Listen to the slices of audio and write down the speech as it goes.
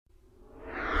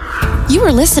You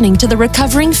are listening to the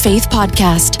Recovering Faith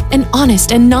Podcast, an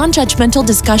honest and non-judgmental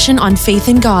discussion on faith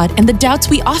in God and the doubts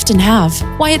we often have,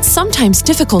 why it's sometimes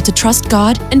difficult to trust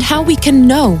God, and how we can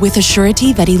know with a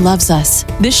surety that He loves us.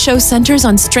 This show centers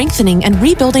on strengthening and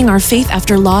rebuilding our faith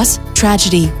after loss,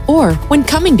 tragedy, or when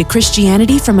coming to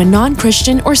Christianity from a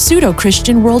non-Christian or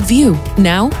pseudo-Christian worldview.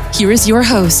 Now, here is your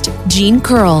host, Gene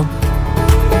Curl.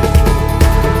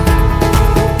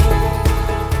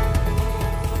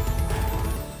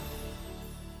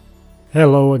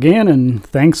 Hello again, and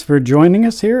thanks for joining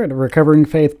us here at the Recovering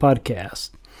Faith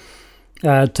Podcast.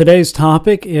 Today's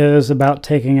topic is about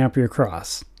taking up your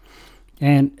cross.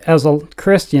 And as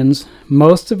Christians,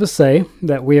 most of us say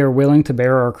that we are willing to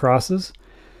bear our crosses,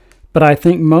 but I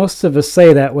think most of us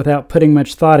say that without putting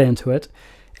much thought into it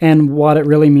and what it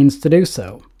really means to do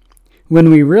so. When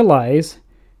we realize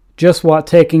just what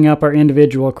taking up our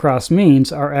individual cross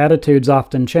means, our attitudes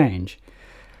often change.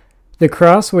 The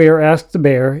cross we are asked to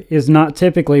bear is not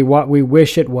typically what we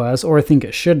wish it was or think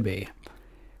it should be.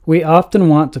 We often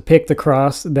want to pick the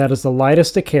cross that is the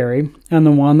lightest to carry and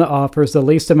the one that offers the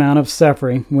least amount of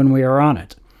suffering when we are on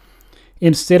it.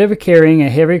 Instead of carrying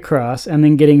a heavy cross and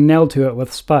then getting nailed to it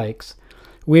with spikes,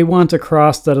 we want a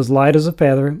cross that is light as a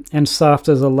feather and soft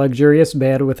as a luxurious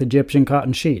bed with Egyptian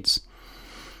cotton sheets.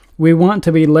 We want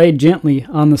to be laid gently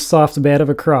on the soft bed of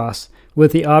a cross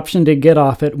with the option to get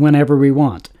off it whenever we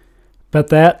want. But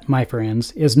that, my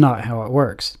friends, is not how it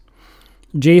works.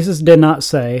 Jesus did not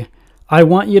say, "I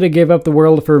want you to give up the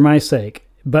world for my sake,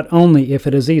 but only if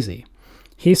it is easy."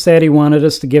 He said He wanted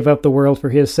us to give up the world for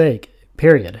His sake,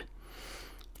 period.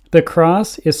 The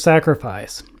cross is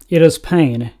sacrifice. It is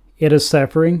pain. It is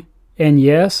suffering. And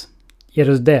yes, it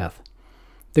is death.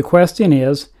 The question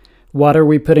is, what are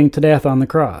we putting to death on the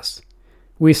cross?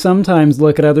 We sometimes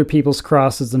look at other people's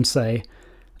crosses and say,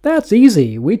 "That's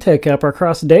easy. We take up our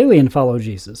cross daily and follow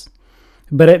Jesus."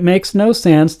 But it makes no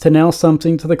sense to nail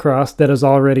something to the cross that is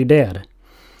already dead.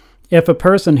 If a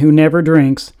person who never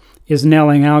drinks is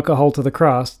nailing alcohol to the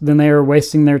cross, then they are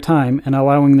wasting their time and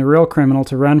allowing the real criminal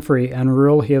to run free and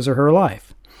rule his or her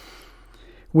life.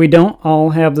 We don't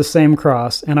all have the same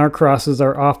cross, and our crosses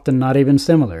are often not even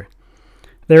similar.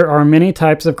 There are many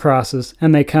types of crosses,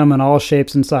 and they come in all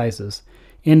shapes and sizes,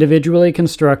 individually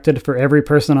constructed for every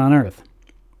person on earth.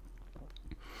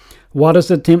 What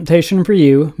is a temptation for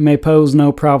you may pose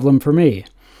no problem for me,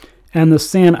 and the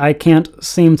sin I can't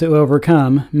seem to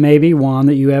overcome may be one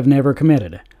that you have never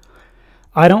committed.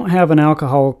 I don't have an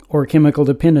alcohol or chemical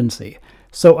dependency,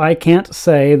 so I can't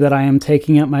say that I am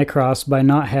taking up my cross by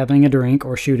not having a drink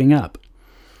or shooting up.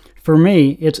 For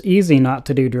me, it's easy not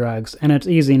to do drugs, and it's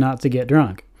easy not to get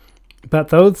drunk, but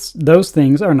those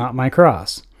things are not my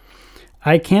cross.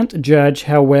 I can't judge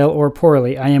how well or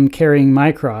poorly I am carrying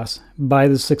my cross by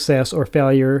the success or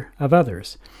failure of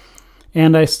others.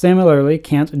 And I similarly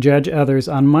can't judge others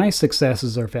on my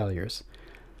successes or failures.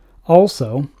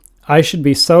 Also, I should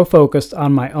be so focused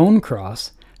on my own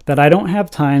cross that I don't have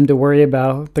time to worry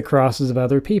about the crosses of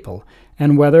other people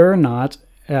and whether or not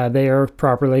they are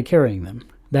properly carrying them.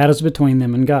 That is between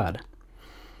them and God.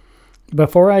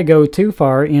 Before I go too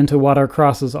far into what our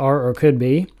crosses are or could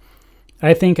be,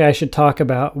 I think I should talk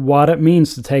about what it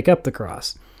means to take up the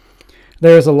cross.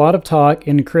 There is a lot of talk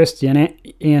in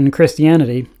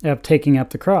Christianity of taking up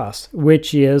the cross,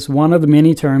 which is one of the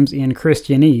many terms in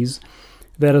Christianese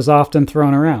that is often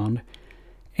thrown around,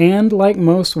 and like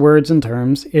most words and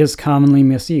terms, is commonly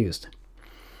misused.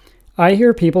 I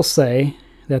hear people say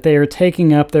that they are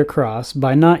taking up their cross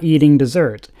by not eating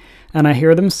dessert, and I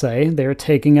hear them say they are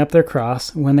taking up their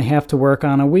cross when they have to work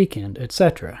on a weekend,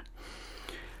 etc.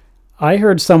 I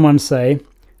heard someone say,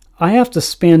 "I have to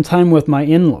spend time with my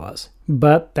in-laws,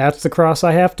 but that's the cross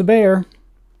I have to bear."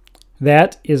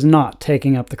 That is not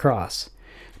taking up the cross.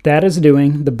 That is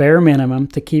doing the bare minimum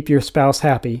to keep your spouse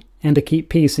happy and to keep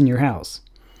peace in your house.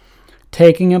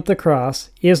 Taking up the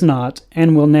cross is not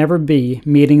and will never be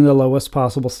meeting the lowest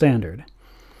possible standard.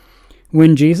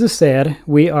 When Jesus said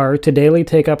we are to daily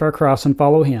take up our cross and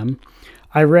follow Him,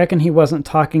 I reckon He wasn't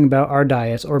talking about our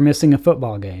diet or missing a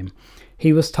football game.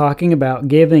 He was talking about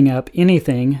giving up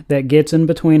anything that gets in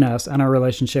between us and our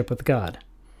relationship with God.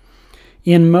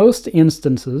 In most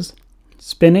instances,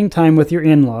 spending time with your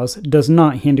in-laws does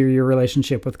not hinder your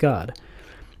relationship with God,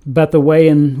 but the way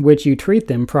in which you treat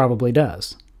them probably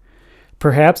does.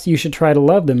 Perhaps you should try to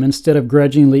love them instead of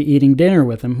grudgingly eating dinner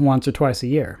with them once or twice a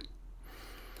year.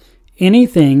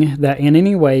 Anything that in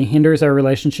any way hinders our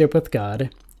relationship with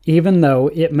God, even though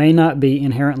it may not be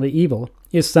inherently evil,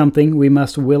 is something we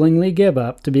must willingly give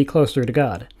up to be closer to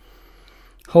God.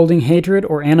 Holding hatred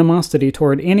or animosity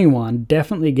toward anyone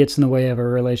definitely gets in the way of a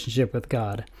relationship with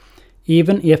God,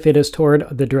 even if it is toward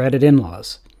the dreaded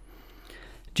in-laws.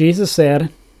 Jesus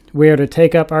said we are to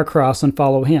take up our cross and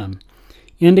follow him,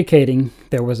 indicating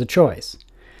there was a choice.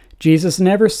 Jesus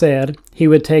never said he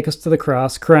would take us to the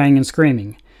cross crying and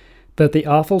screaming, but the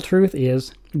awful truth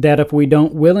is that if we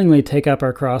don't willingly take up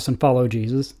our cross and follow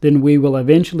Jesus, then we will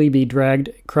eventually be dragged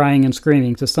crying and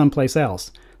screaming to someplace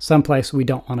else, someplace we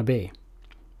don't want to be.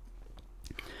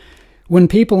 When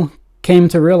people came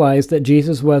to realize that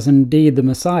Jesus was indeed the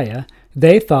Messiah,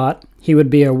 they thought he would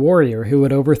be a warrior who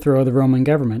would overthrow the Roman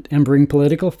government and bring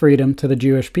political freedom to the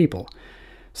Jewish people.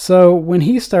 So when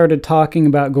he started talking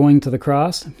about going to the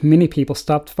cross, many people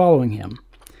stopped following him.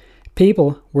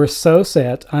 People were so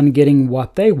set on getting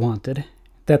what they wanted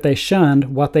that they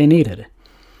shunned what they needed.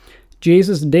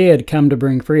 Jesus did come to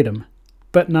bring freedom,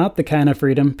 but not the kind of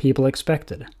freedom people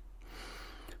expected.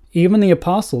 Even the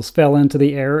apostles fell into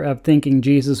the error of thinking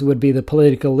Jesus would be the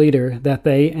political leader that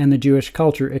they and the Jewish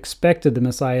culture expected the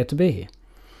Messiah to be.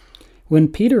 When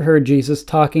Peter heard Jesus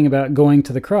talking about going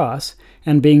to the cross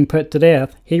and being put to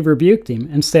death, he rebuked him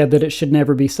and said that it should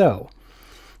never be so,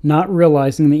 not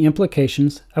realizing the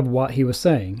implications of what he was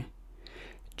saying.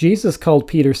 Jesus called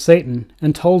Peter Satan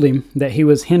and told him that he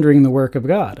was hindering the work of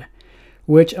God,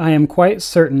 which I am quite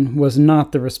certain was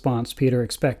not the response Peter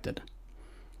expected.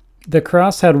 The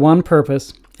cross had one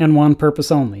purpose and one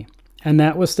purpose only, and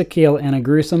that was to kill in a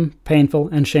gruesome, painful,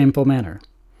 and shameful manner.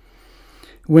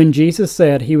 When Jesus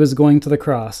said he was going to the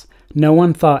cross, no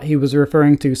one thought he was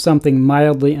referring to something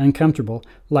mildly uncomfortable,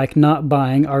 like not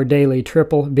buying our daily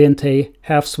triple venti,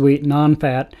 half-sweet,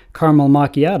 non-fat caramel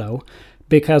macchiato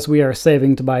because we are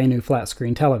saving to buy a new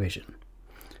flat-screen television.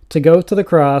 To go to the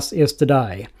cross is to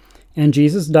die, and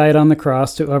Jesus died on the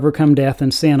cross to overcome death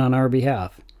and sin on our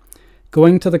behalf.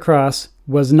 Going to the cross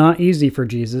was not easy for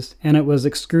Jesus, and it was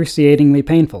excruciatingly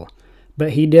painful,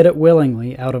 but he did it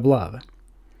willingly out of love.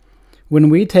 When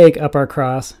we take up our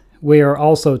cross, we are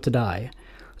also to die,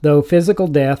 though physical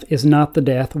death is not the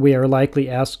death we are likely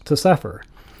asked to suffer,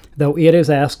 though it is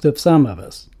asked of some of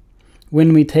us.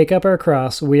 When we take up our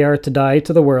cross, we are to die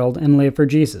to the world and live for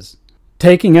Jesus.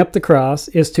 Taking up the cross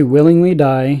is to willingly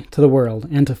die to the world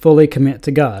and to fully commit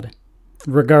to God,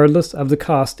 regardless of the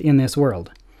cost in this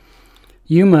world.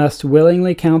 You must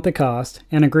willingly count the cost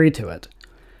and agree to it.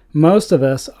 Most of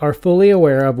us are fully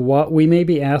aware of what we may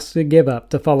be asked to give up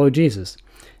to follow Jesus,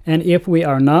 and if we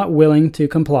are not willing to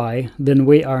comply, then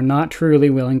we are not truly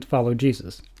willing to follow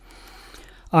Jesus.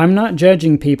 I'm not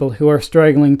judging people who are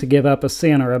struggling to give up a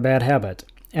sin or a bad habit,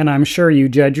 and I'm sure you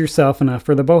judge yourself enough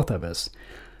for the both of us.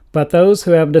 But those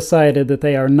who have decided that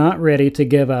they are not ready to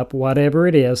give up whatever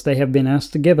it is they have been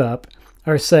asked to give up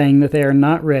are saying that they are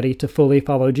not ready to fully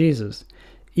follow Jesus,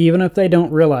 even if they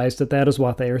don't realize that that is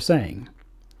what they are saying.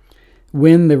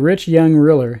 When the rich young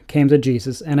ruler came to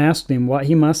Jesus and asked him what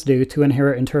he must do to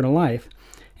inherit eternal life,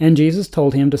 and Jesus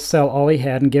told him to sell all he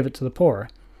had and give it to the poor,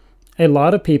 a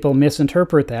lot of people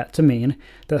misinterpret that to mean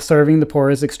that serving the poor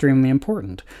is extremely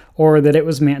important, or that it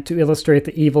was meant to illustrate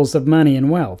the evils of money and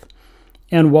wealth.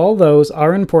 And while those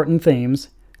are important themes,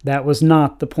 that was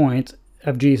not the point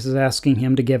of Jesus asking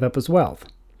him to give up his wealth.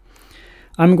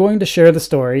 I'm going to share the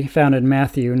story found in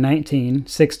Matthew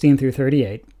 19:16 through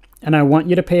 38, and I want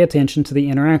you to pay attention to the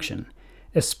interaction,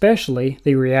 especially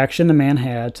the reaction the man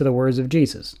had to the words of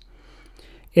Jesus.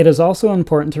 It is also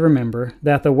important to remember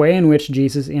that the way in which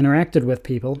Jesus interacted with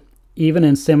people, even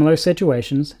in similar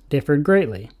situations, differed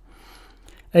greatly.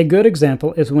 A good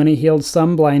example is when he healed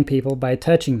some blind people by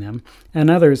touching them, and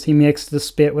others he mixed the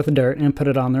spit with dirt and put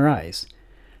it on their eyes.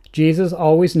 Jesus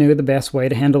always knew the best way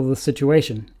to handle the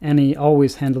situation, and he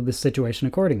always handled the situation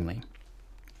accordingly.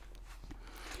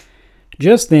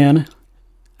 Just then,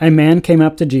 a man came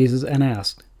up to Jesus and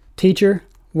asked, "Teacher,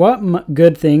 what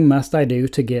good thing must I do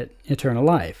to get eternal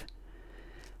life?"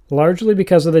 Largely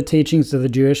because of the teachings of the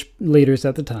Jewish leaders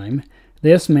at the time,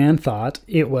 this man thought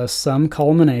it was some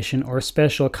culmination or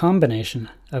special combination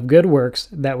of good works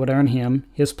that would earn him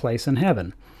his place in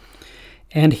heaven.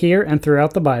 And here and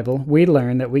throughout the Bible, we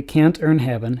learn that we can't earn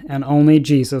heaven and only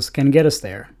Jesus can get us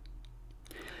there.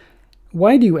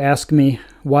 "Why do you ask me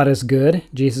what is good?"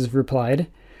 Jesus replied.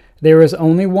 "There is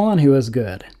only one who is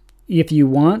good. If you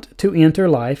want to enter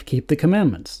life, keep the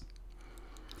commandments."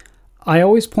 I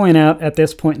always point out at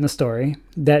this point in the story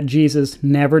that Jesus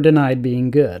never denied being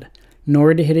good,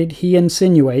 nor did he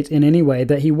insinuate in any way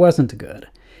that he wasn't good.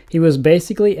 He was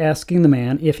basically asking the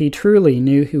man if he truly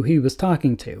knew who he was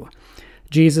talking to.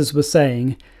 Jesus was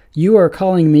saying, "You are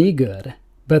calling me good,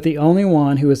 but the only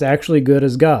one who is actually good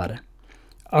is God.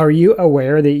 Are you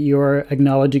aware that you are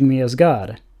acknowledging me as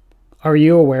God? Are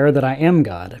you aware that I am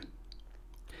God?"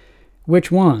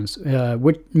 Which ones?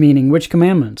 Which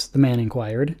commandments? The man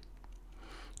inquired.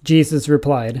 Jesus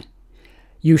replied,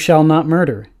 You shall not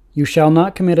murder. You shall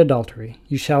not commit adultery.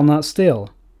 You shall not steal.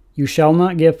 You shall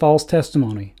not give false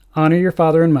testimony. Honor your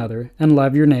father and mother, and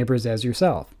love your neighbors as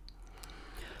yourself.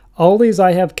 All these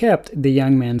I have kept, the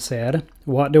young man said.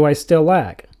 What do I still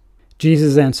lack?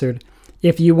 Jesus answered,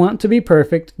 If you want to be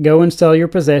perfect, go and sell your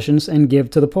possessions and give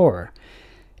to the poor,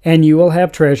 and you will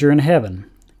have treasure in heaven.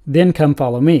 Then come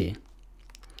follow me.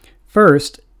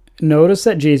 First, notice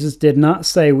that Jesus did not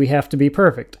say we have to be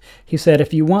perfect. He said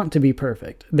if you want to be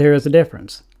perfect. There is a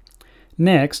difference.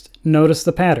 Next, notice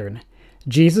the pattern.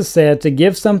 Jesus said to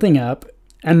give something up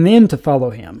and then to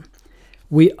follow him.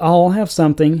 We all have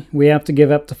something we have to give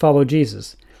up to follow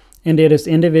Jesus, and it is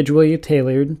individually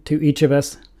tailored to each of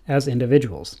us as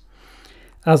individuals.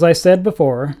 As I said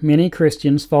before, many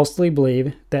Christians falsely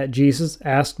believe that Jesus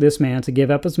asked this man to give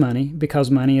up his money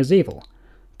because money is evil,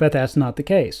 but that's not the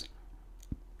case.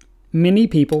 Many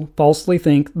people falsely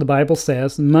think the Bible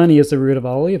says money is the root of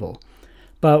all evil,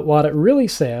 but what it really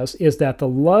says is that the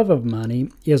love of money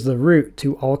is the root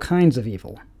to all kinds of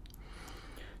evil.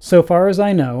 So far as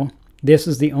I know, this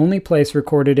is the only place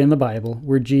recorded in the Bible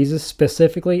where Jesus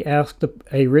specifically asked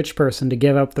a rich person to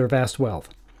give up their vast wealth.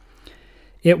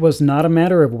 It was not a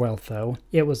matter of wealth, though.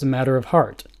 It was a matter of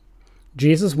heart.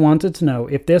 Jesus wanted to know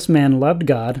if this man loved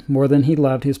God more than he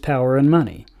loved his power and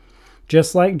money.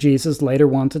 Just like Jesus later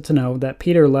wanted to know that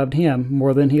Peter loved him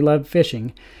more than he loved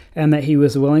fishing, and that he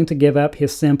was willing to give up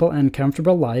his simple and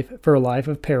comfortable life for a life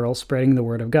of peril spreading the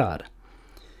word of God.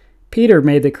 Peter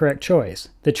made the correct choice,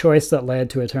 the choice that led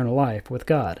to eternal life with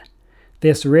God.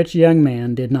 This rich young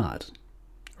man did not,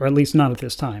 or at least not at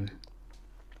this time.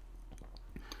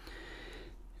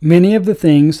 Many of the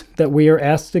things that we are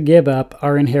asked to give up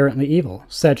are inherently evil,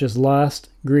 such as lust,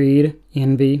 greed,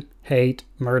 envy, hate,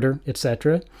 murder,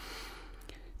 etc.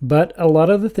 But a lot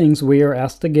of the things we are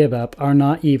asked to give up are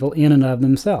not evil in and of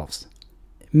themselves.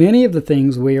 Many of the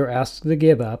things we are asked to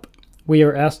give up, we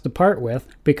are asked to part with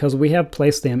because we have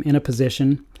placed them in a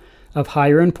position of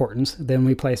higher importance than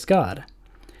we place God.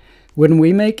 When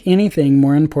we make anything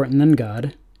more important than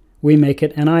God, we make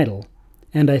it an idol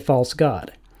and a false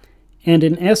god. And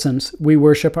in essence, we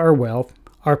worship our wealth,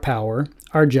 our power,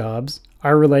 our jobs,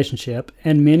 our relationship,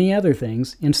 and many other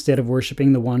things instead of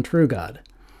worshiping the one true God.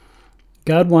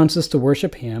 God wants us to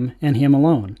worship Him and Him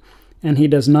alone, and He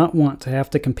does not want to have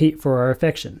to compete for our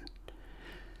affection.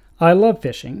 I love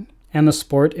fishing, and the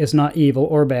sport is not evil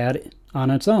or bad on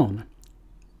its own,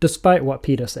 despite what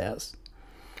PETA says.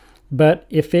 But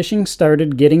if fishing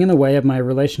started getting in the way of my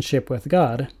relationship with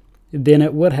God, then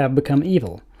it would have become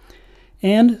evil.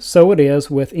 And so it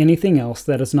is with anything else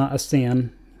that is not a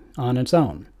sin on its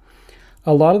own.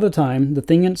 A lot of the time, the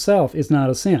thing itself is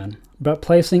not a sin, but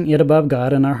placing it above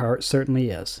God in our heart certainly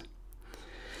is.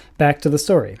 Back to the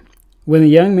story. When the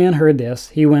young man heard this,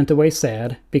 he went away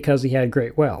sad because he had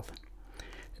great wealth.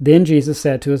 Then Jesus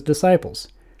said to his disciples,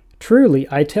 "Truly,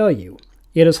 I tell you,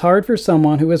 it is hard for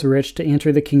someone who is rich to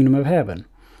enter the kingdom of heaven.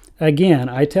 Again,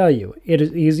 I tell you, it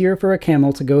is easier for a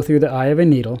camel to go through the eye of a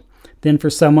needle than for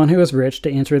someone who is rich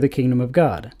to enter the kingdom of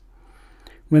God."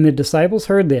 When the disciples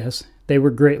heard this, they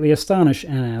were greatly astonished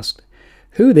and asked,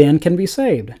 "Who then can be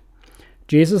saved?"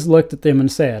 Jesus looked at them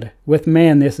and said, "With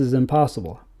man this is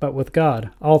impossible, but with God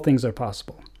all things are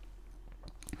possible."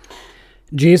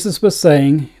 Jesus was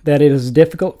saying that it is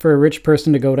difficult for a rich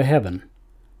person to go to heaven,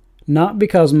 not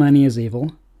because money is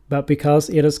evil, but because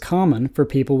it is common for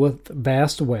people with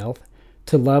vast wealth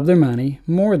to love their money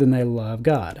more than they love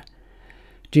God.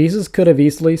 Jesus could have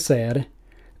easily said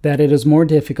that it is more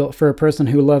difficult for a person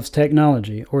who loves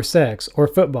technology or sex or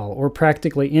football or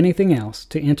practically anything else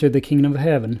to enter the kingdom of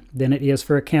heaven than it is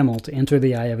for a camel to enter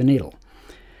the eye of a needle.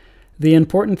 The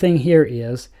important thing here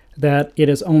is that it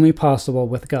is only possible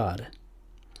with God.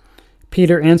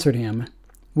 Peter answered him,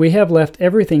 "We have left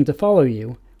everything to follow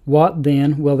you. What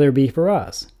then will there be for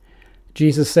us?"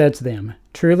 Jesus said to them,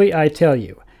 "Truly I tell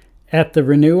you, at the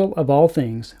renewal of all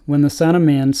things, when the Son of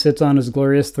Man sits on his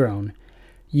glorious throne,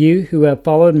 you who have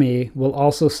followed me will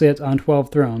also sit on 12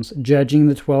 thrones, judging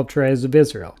the 12 tribes of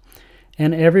Israel.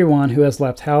 And everyone who has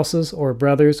left houses, or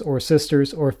brothers, or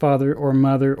sisters, or father, or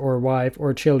mother, or wife,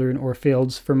 or children, or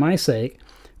fields, for my sake,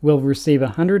 will receive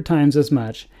 100 times as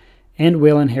much, and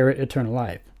will inherit eternal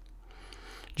life."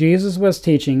 Jesus was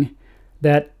teaching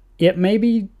that it may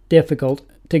be difficult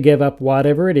to give up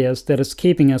whatever it is that is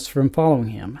keeping us from following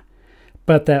Him,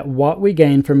 but that what we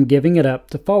gain from giving it up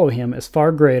to follow Him is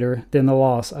far greater than the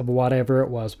loss of whatever it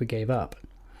was we gave up.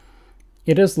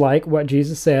 It is like what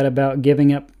Jesus said about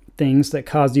giving up things that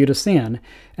cause you to sin,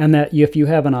 and that if you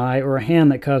have an eye or a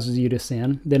hand that causes you to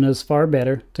sin, then it is far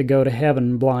better to go to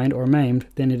heaven blind or maimed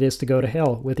than it is to go to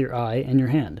hell with your eye and your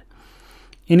hand.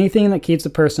 Anything that keeps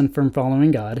a person from following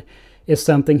God is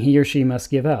something he or she must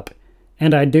give up,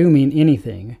 and I do mean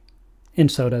anything,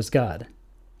 and so does God.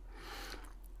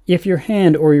 If your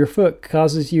hand or your foot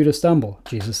causes you to stumble,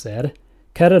 Jesus said,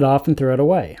 cut it off and throw it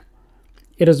away.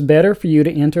 It is better for you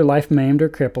to enter life maimed or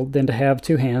crippled than to have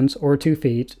 2 hands or 2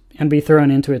 feet and be thrown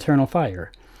into eternal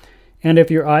fire. And if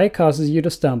your eye causes you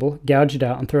to stumble, gouge it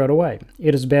out and throw it away.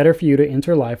 It is better for you to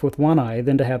enter life with 1 eye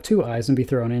than to have 2 eyes and be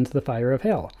thrown into the fire of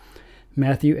hell.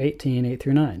 Matthew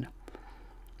 18:8-9.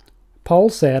 Paul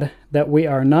said that we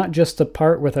are not just to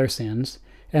part with our sins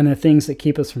and the things that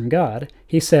keep us from God.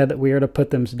 He said that we are to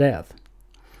put them to death.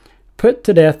 Put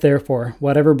to death, therefore,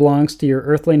 whatever belongs to your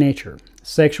earthly nature,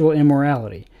 sexual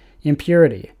immorality,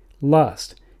 impurity,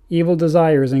 lust, evil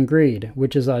desires, and greed,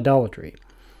 which is idolatry.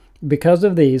 Because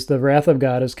of these, the wrath of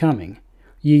God is coming.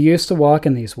 You used to walk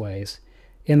in these ways,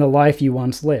 in the life you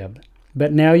once lived,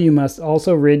 but now you must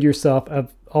also rid yourself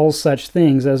of all such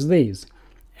things as these: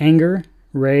 anger,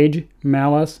 rage,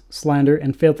 malice, slander,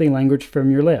 and filthy language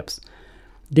from your lips.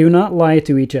 Do not lie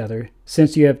to each other,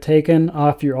 since you have taken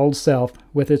off your old self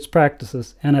with its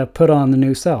practices and have put on the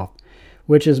new self,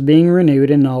 which is being renewed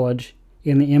in knowledge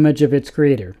in the image of its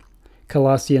Creator.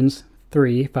 Colossians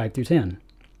 3:5-10.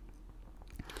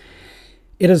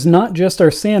 It is not just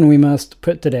our sin we must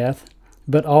put to death,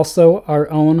 but also our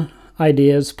own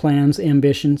ideas, plans,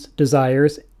 ambitions,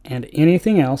 desires, and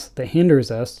anything else that hinders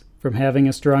us from having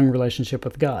a strong relationship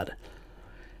with God.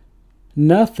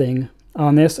 Nothing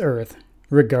on this earth,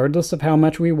 regardless of how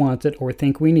much we want it or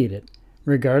think we need it,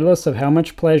 regardless of how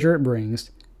much pleasure it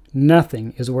brings,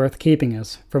 nothing is worth keeping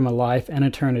us from a life and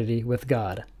eternity with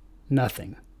God.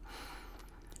 Nothing.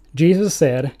 Jesus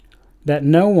said that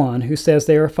no one who says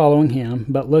they are following him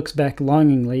but looks back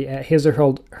longingly at his or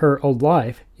her old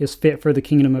life is fit for the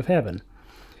kingdom of heaven.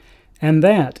 And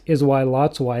that is why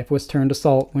Lot's wife was turned to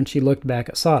salt when she looked back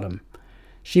at Sodom.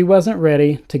 She wasn't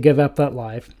ready to give up that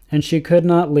life, and she could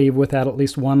not leave without at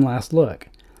least one last look.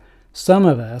 Some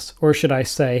of us, or should I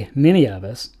say many of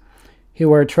us,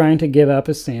 who are trying to give up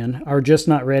a sin are just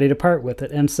not ready to part with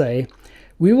it and say,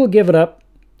 we will give it up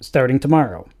starting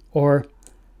tomorrow, or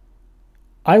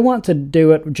I want to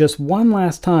do it just one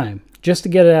last time, just to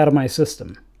get it out of my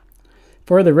system.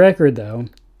 For the record, though,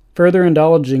 further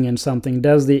indulging in something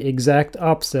does the exact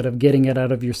opposite of getting it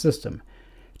out of your system.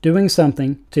 Doing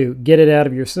something to get it out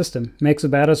of your system makes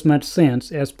about as much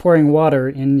sense as pouring water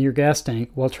in your gas tank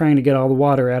while trying to get all the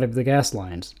water out of the gas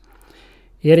lines.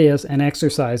 It is an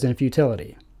exercise in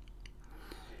futility.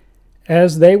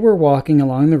 As they were walking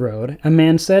along the road, a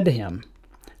man said to him,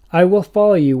 I will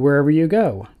follow you wherever you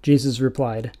go. Jesus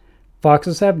replied,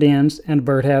 Foxes have dens and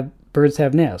birds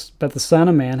have nests, but the Son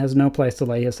of Man has no place to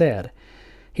lay his head.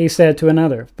 He said to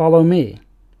another, Follow me.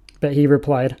 But he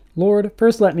replied, Lord,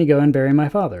 first let me go and bury my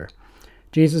father.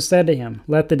 Jesus said to him,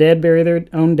 Let the dead bury their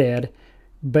own dead,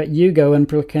 but you go and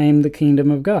proclaim the kingdom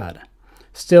of God.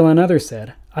 Still another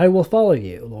said, I will follow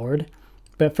you, Lord,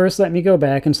 but first let me go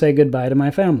back and say goodbye to my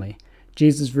family.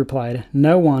 Jesus replied,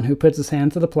 No one who puts his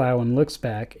hand to the plow and looks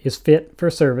back is fit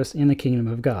for service in the kingdom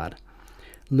of God.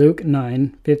 Luke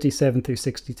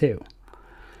 9:57-62.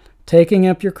 Taking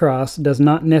up your cross does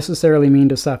not necessarily mean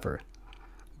to suffer,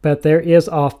 but there is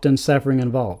often suffering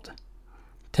involved.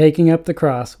 Taking up the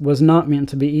cross was not meant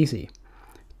to be easy.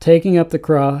 Taking up the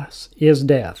cross is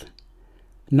death,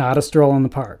 not a stroll in the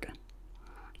park.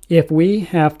 If we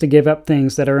have to give up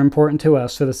things that are important to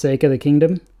us for the sake of the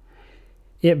kingdom,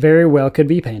 it very well could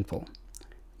be painful.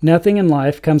 Nothing in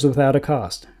life comes without a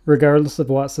cost, regardless of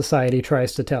what society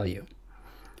tries to tell you.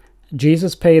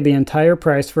 Jesus paid the entire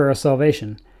price for our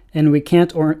salvation, and we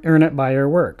can't earn it by our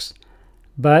works.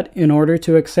 But in order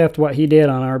to accept what he did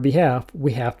on our behalf,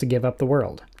 we have to give up the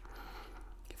world.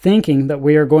 Thinking that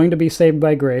we are going to be saved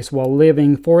by grace while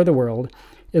living for the world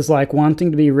is like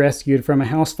wanting to be rescued from a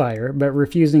house fire, but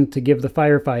refusing to give the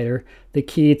firefighter the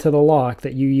key to the lock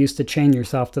that you used to chain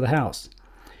yourself to the house.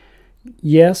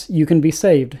 Yes, you can be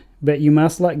saved, but you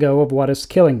must let go of what is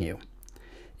killing you.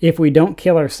 If we don't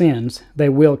kill our sins, they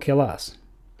will kill us.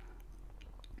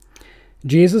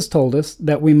 Jesus told us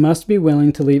that we must be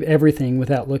willing to leave everything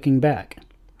without looking back.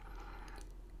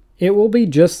 It will be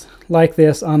just like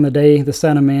this on the day the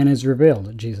Son of Man is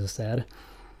revealed, Jesus said,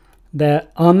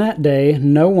 that on that day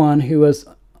no one who was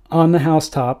on the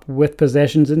housetop with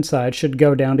possessions inside should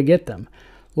go down to get them.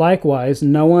 Likewise,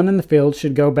 no one in the field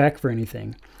should go back for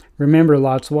anything. Remember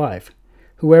Lot's wife.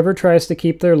 Whoever tries to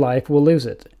keep their life will lose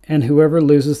it, and whoever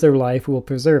loses their life will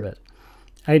preserve it.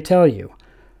 I tell you,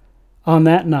 On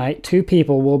that night, 2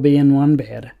 people will be in one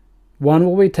bed. One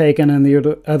will be taken and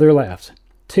the other left.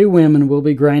 2 women will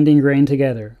be grinding grain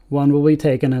together. One will be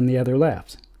taken and the other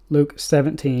left. Luke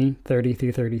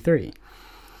 17:30-33.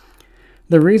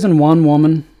 The reason one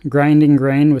woman grinding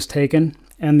grain was taken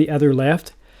and the other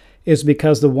left is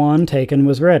because the one taken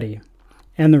was ready.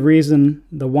 And the reason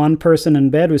the one person in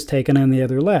bed was taken and the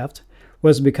other left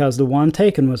was because the one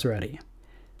taken was ready.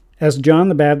 As John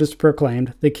the Baptist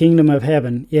proclaimed, the kingdom of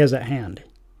heaven is at hand.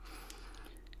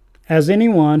 As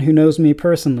anyone who knows me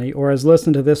personally or has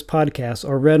listened to this podcast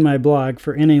or read my blog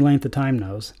for any length of time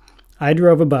knows, I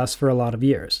drove a bus for a lot of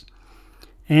years.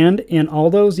 And in all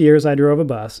those years I drove a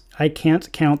bus, I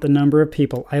can't count the number of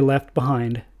people I left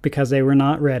behind because they were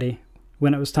not ready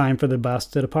when it was time for the bus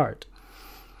to depart.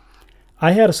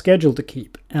 I had a schedule to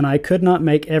keep, and I could not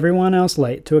make everyone else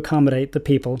late to accommodate the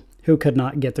people who could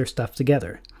not get their stuff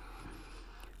together.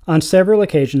 On several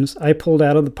occasions, I pulled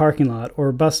out of the parking lot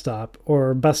or bus stop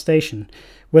or bus station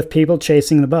with people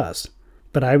chasing the bus,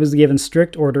 but I was given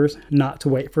strict orders not to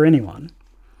wait for anyone.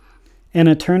 An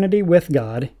eternity with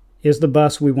God is the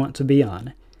bus we want to be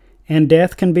on, and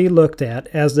death can be looked at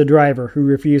as the driver who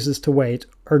refuses to wait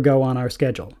or go on our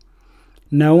schedule.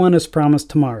 No one is promised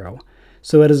tomorrow,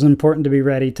 so it is important to be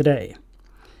ready today.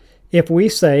 If we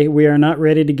say we are not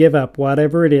ready to give up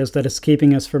whatever it is that is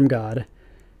keeping us from God,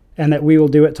 and that we will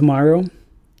do it tomorrow,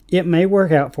 it may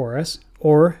work out for us,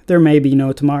 or there may be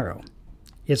no tomorrow.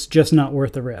 It's just not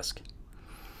worth the risk.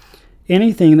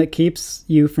 Anything that keeps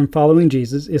you from following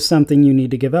Jesus is something you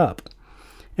need to give up.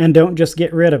 And don't just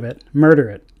get rid of it, murder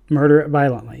it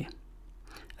violently.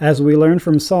 As we learned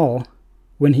from Saul,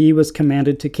 when he was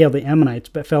commanded to kill the Ammonites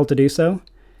but failed to do so,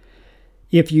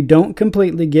 if you don't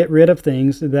completely get rid of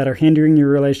things that are hindering your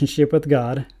relationship with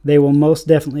God, they will most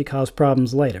definitely cause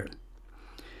problems later.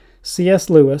 C.S.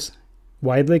 Lewis,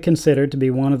 widely considered to be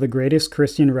one of the greatest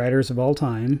Christian writers of all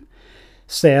time,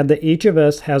 said that each of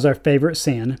us has our favorite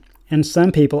sin, and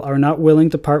some people are not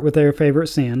willing to part with their favorite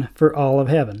sin for all of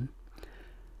heaven.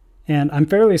 And I'm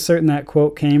fairly certain that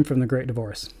quote came from The Great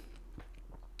Divorce.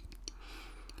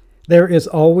 There is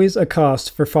always a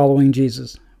cost for following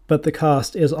Jesus, but the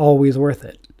cost is always worth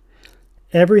it.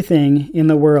 Everything in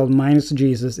the world minus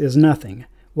Jesus is nothing,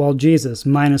 while Jesus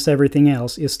minus everything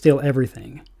else is still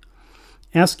everything.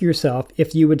 Ask yourself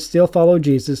if you would still follow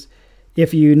Jesus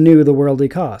if you knew the worldly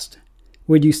cost.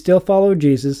 Would you still follow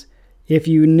Jesus if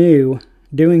you knew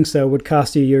doing so would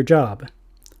cost you your job?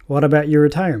 What about your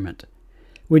retirement?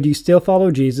 Would you still follow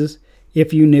Jesus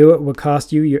if you knew it would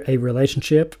cost you a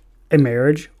relationship, a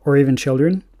marriage, or even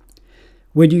children?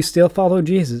 Would you still follow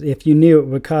Jesus if you knew it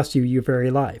would cost you your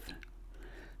very life?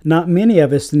 Not many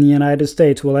of us in the United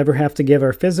States will ever have to give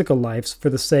our physical lives for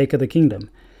the sake of the kingdom,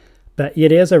 but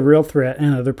it is a real threat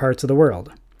in other parts of the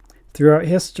world. Throughout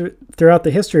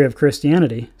the history of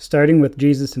Christianity, starting with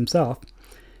Jesus himself,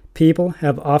 people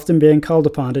have often been called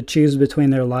upon to choose between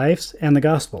their lives and the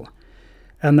gospel,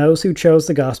 and those who chose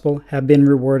the gospel have been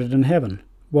rewarded in heaven,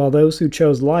 while those who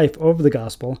chose life over the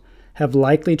gospel have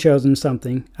likely chosen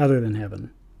something other than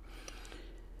heaven.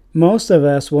 Most of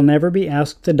us will never be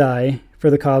asked to die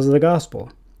for the cause of the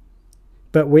gospel,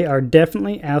 but we are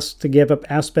definitely asked to give up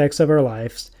aspects of our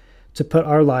lives to put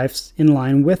our lives in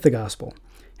line with the gospel,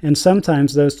 and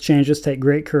sometimes those changes take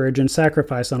great courage and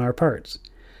sacrifice on our parts.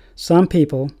 Some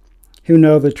people who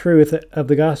know the truth of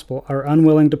the gospel are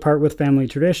unwilling to part with family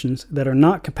traditions that are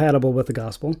not compatible with the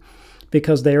gospel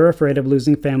because they are afraid of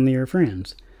losing family or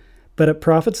friends, but it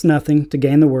profits nothing to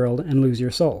gain the world and lose your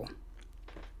soul.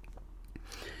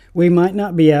 We might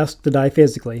not be asked to die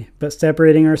physically, but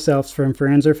separating ourselves from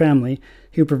friends or family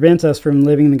who prevent us from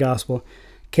living the gospel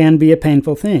can be a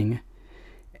painful thing,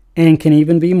 and can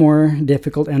even be more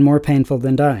difficult and more painful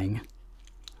than dying.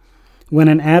 When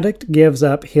an addict gives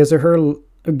his or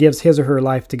her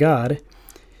life to God,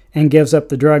 and gives up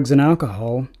the drugs and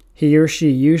alcohol, he or she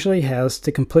usually has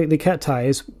to completely cut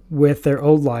ties with their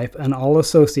old life and all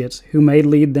associates who may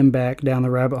lead them back down the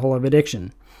rabbit hole of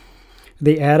addiction.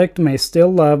 The addict may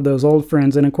still love those old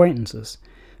friends and acquaintances,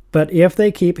 but if they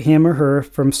keep him or her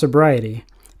from sobriety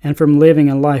and from living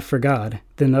a life for God,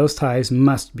 then those ties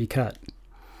must be cut.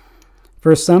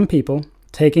 For some people,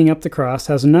 taking up the cross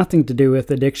has nothing to do with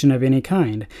addiction of any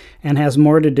kind, and has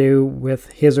more to do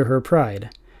with his or her pride,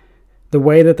 the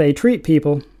way that they treat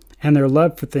people, and their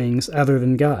love for things other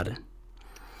than God.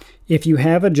 If you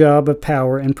have a job of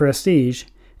power and prestige,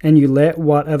 and you let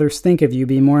what others think of you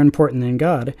be more important than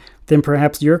God, then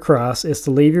perhaps your cross is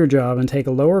to leave your job and take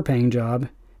a lower-paying job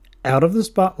out of the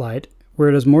spotlight, where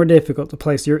it is more difficult to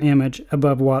place your image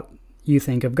above what you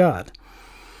think of God.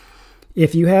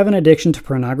 If you have an addiction to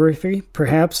pornography,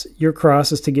 perhaps your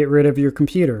cross is to get rid of your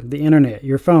computer, the internet,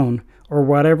 your phone, or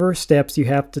whatever steps you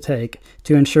have to take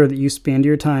to ensure that you spend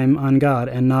your time on God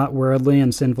and not worldly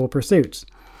and sinful pursuits.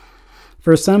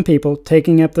 For some people,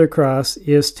 taking up their cross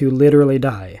is to literally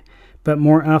die, but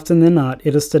more often than not,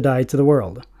 it is to die to the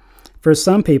world. For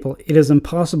some people, it is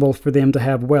impossible for them to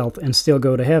have wealth and still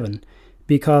go to heaven,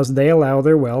 because they allow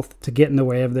their wealth to get in the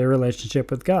way of their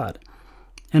relationship with God.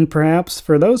 And perhaps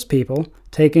for those people,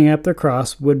 taking up their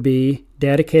cross would be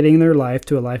dedicating their life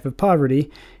to a life of poverty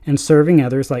and serving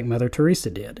others like Mother Teresa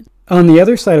did. On the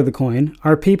other side of the coin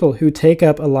are people who take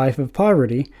up a life of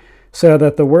poverty so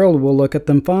that the world will look at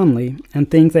them fondly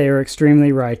and think they are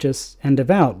extremely righteous and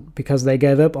devout because they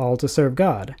gave up all to serve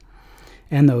God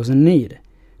and those in need.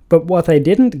 But what they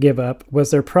didn't give up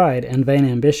was their pride and vain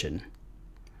ambition.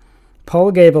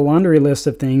 Paul gave a laundry list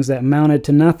of things that amounted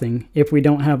to nothing if we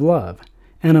don't have love,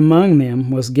 and among them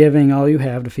was giving all you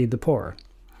have to feed the poor.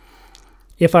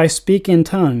 If I speak in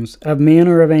tongues of men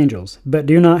or of angels, but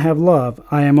do not have love,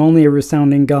 I am only a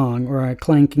resounding gong or a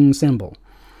clanking cymbal.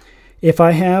 If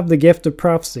I have the gift of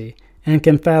prophecy, and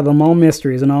can fathom all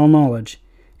mysteries and all knowledge,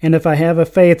 and if I have a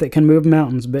faith that can move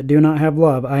mountains, but do not have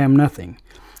love, I am nothing.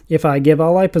 If I give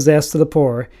all I possess to the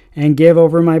poor, and give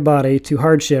over my body to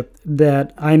hardship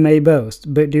that I may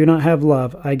boast, but do not have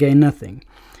love, I gain nothing.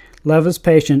 Love is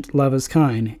patient, love is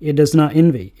kind. It does not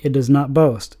envy, it does not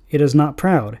boast, it is not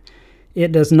proud.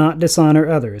 It does not dishonor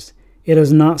others. It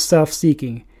is not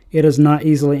self-seeking. It is not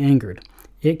easily angered.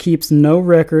 It keeps no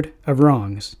record of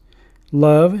wrongs.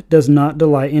 Love does not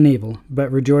delight in evil,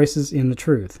 but rejoices in the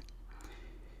truth.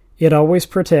 It always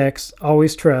protects,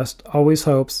 always trusts, always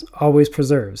hopes, always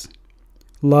preserves.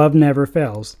 Love never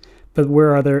fails. But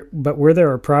where there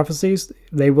are prophecies,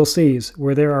 they will cease.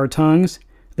 Where there are tongues,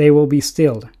 they will be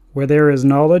stilled. Where there is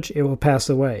knowledge, it will pass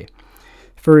away.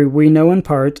 For we know in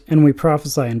part, and we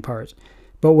prophesy in part.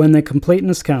 But when the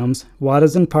completeness comes, what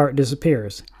is in part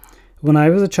disappears. When I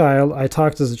was a child, I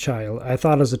talked as a child, I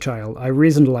thought as a child, I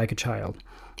reasoned like a child.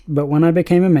 But when I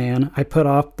became a man, I put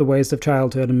off the ways of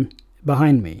childhood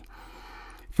behind me.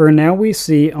 For now we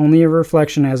see only a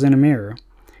reflection as in a mirror.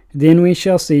 Then we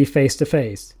shall see face to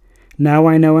face. Now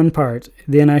I know in part,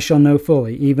 then I shall know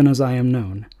fully, even as I am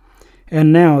known.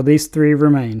 And now these three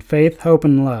remain, faith, hope,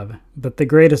 and love, but the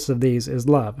greatest of these is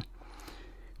love.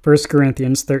 1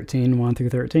 Corinthians 13,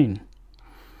 1-13.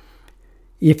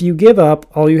 If you give up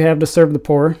all you have to serve the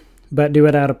poor, but do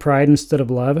it out of pride instead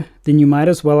of love, then you might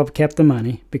as well have kept the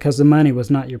money, because the money was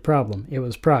not your problem, it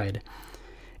was pride,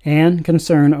 and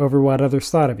concern over what others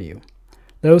thought of you.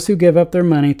 Those who give up their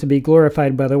money to be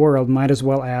glorified by the world might as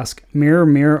well ask, mirror,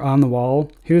 mirror on the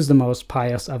wall, who's the most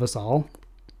pious of us all?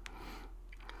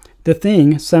 The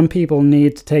thing some people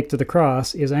need to take to the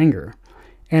cross is anger,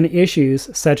 and issues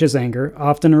such as anger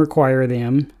often require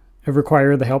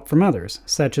the help from others,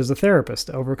 such as a therapist,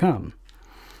 to overcome.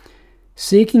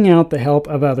 Seeking out the help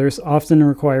of others often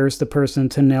requires the person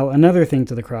to nail another thing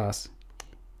to the cross.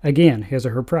 Again, his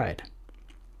or her pride.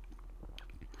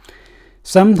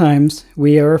 Sometimes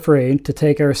we are afraid to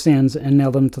take our sins and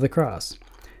nail them to the cross.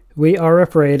 We are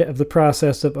afraid of the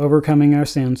process of overcoming our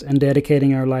sins and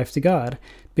dedicating our life to God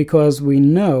because we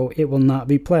know it will not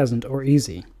be pleasant or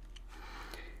easy.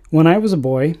 When I was a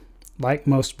boy, like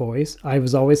most boys, I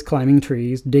was always climbing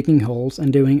trees, digging holes,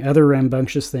 and doing other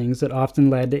rambunctious things that often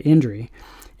led to injury,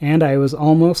 and I was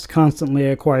almost constantly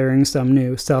acquiring some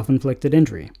new self-inflicted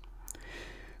injury.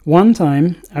 One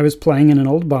time, I was playing in an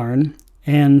old barn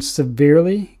and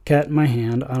severely cut my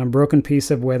hand on a broken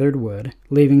piece of weathered wood,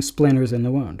 leaving splinters in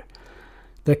the wound.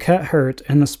 The cut hurt,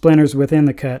 and the splinters within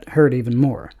the cut hurt even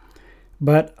more.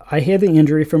 But I hid the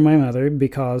injury from my mother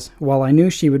because, while I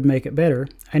knew she would make it better,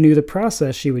 I knew the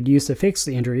process she would use to fix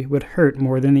the injury would hurt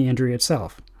more than the injury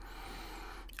itself.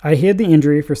 I hid the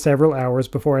injury for several hours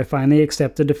before I finally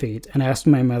accepted defeat and asked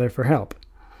my mother for help.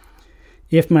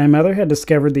 If my mother had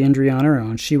discovered the injury on her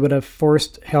own, she would have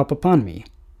forced help upon me.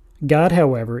 God,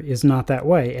 however, is not that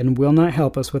way and will not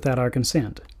help us without our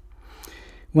consent.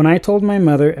 When I told my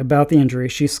mother about the injury,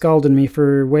 she scolded me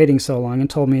for waiting so long and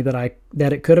told me that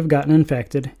it could have gotten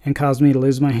infected and caused me to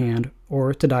lose my hand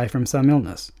or to die from some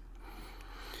illness.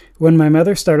 When my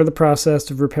mother started the process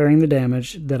of repairing the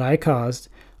damage that I caused,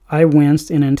 I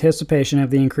winced in anticipation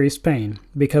of the increased pain,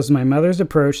 because my mother's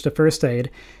approach to first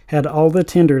aid had all the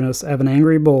tenderness of an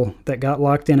angry bull that got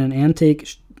locked in an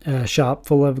antique shop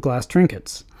full of glass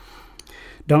trinkets.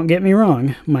 Don't get me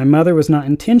wrong, my mother was not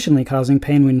intentionally causing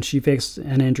pain when she fixed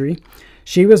an injury.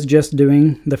 She was just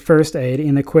doing the first aid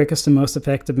in the quickest and most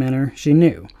effective manner she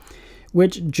knew,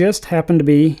 which just happened to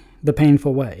be the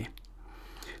painful way.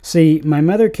 See, my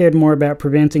mother cared more about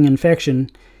preventing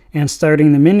infection and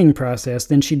starting the mending process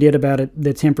than she did about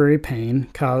the temporary pain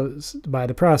caused by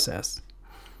the process.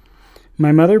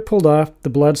 My mother pulled off the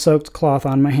blood-soaked cloth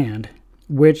on my hand,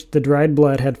 which the dried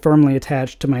blood had firmly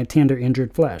attached to my tender,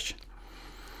 injured flesh.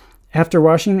 After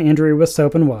washing the injury with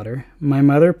soap and water, my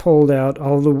mother pulled out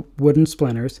all the wooden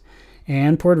splinters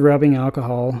and poured rubbing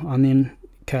alcohol on the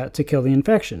cut to kill the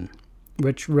infection,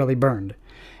 which really burned,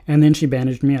 and then she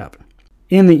bandaged me up.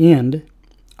 In the end,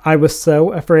 I was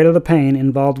so afraid of the pain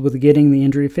involved with getting the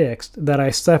injury fixed that I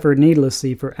suffered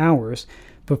needlessly for hours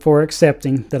before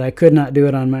accepting that I could not do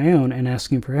it on my own and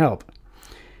asking for help.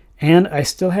 And I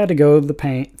still had to go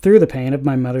through the pain of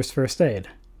my mother's first aid.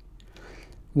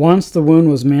 Once the wound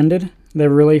was mended, the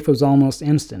relief was almost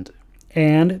instant,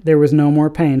 and there was no more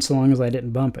pain so long as I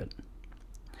didn't bump it.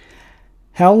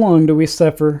 How long do we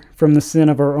suffer from the sin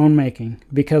of our own making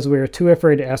because we are too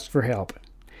afraid to ask for help?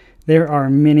 There are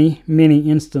many, many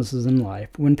instances in life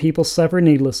when people suffer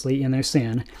needlessly in their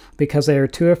sin because they are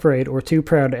too afraid or too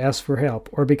proud to ask for help,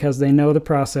 or because they know the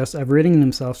process of ridding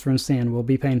themselves from sin will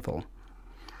be painful.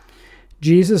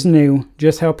 Jesus knew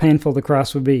just how painful the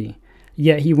cross would be,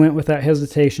 yet he went without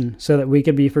hesitation so that we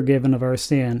could be forgiven of our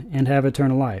sin and have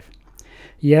eternal life.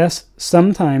 Yes,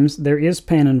 sometimes there is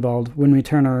pain involved when we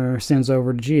turn our sins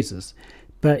over to Jesus,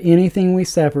 but anything we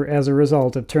suffer as a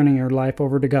result of turning our life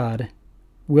over to God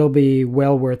will be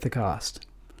well worth the cost.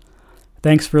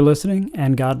 Thanks for listening,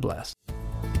 and God bless.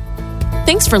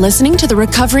 Thanks for listening to the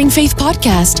Recovering Faith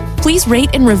Podcast. Please rate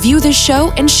and review this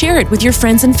show and share it with your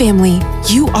friends and family.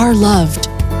 You are loved.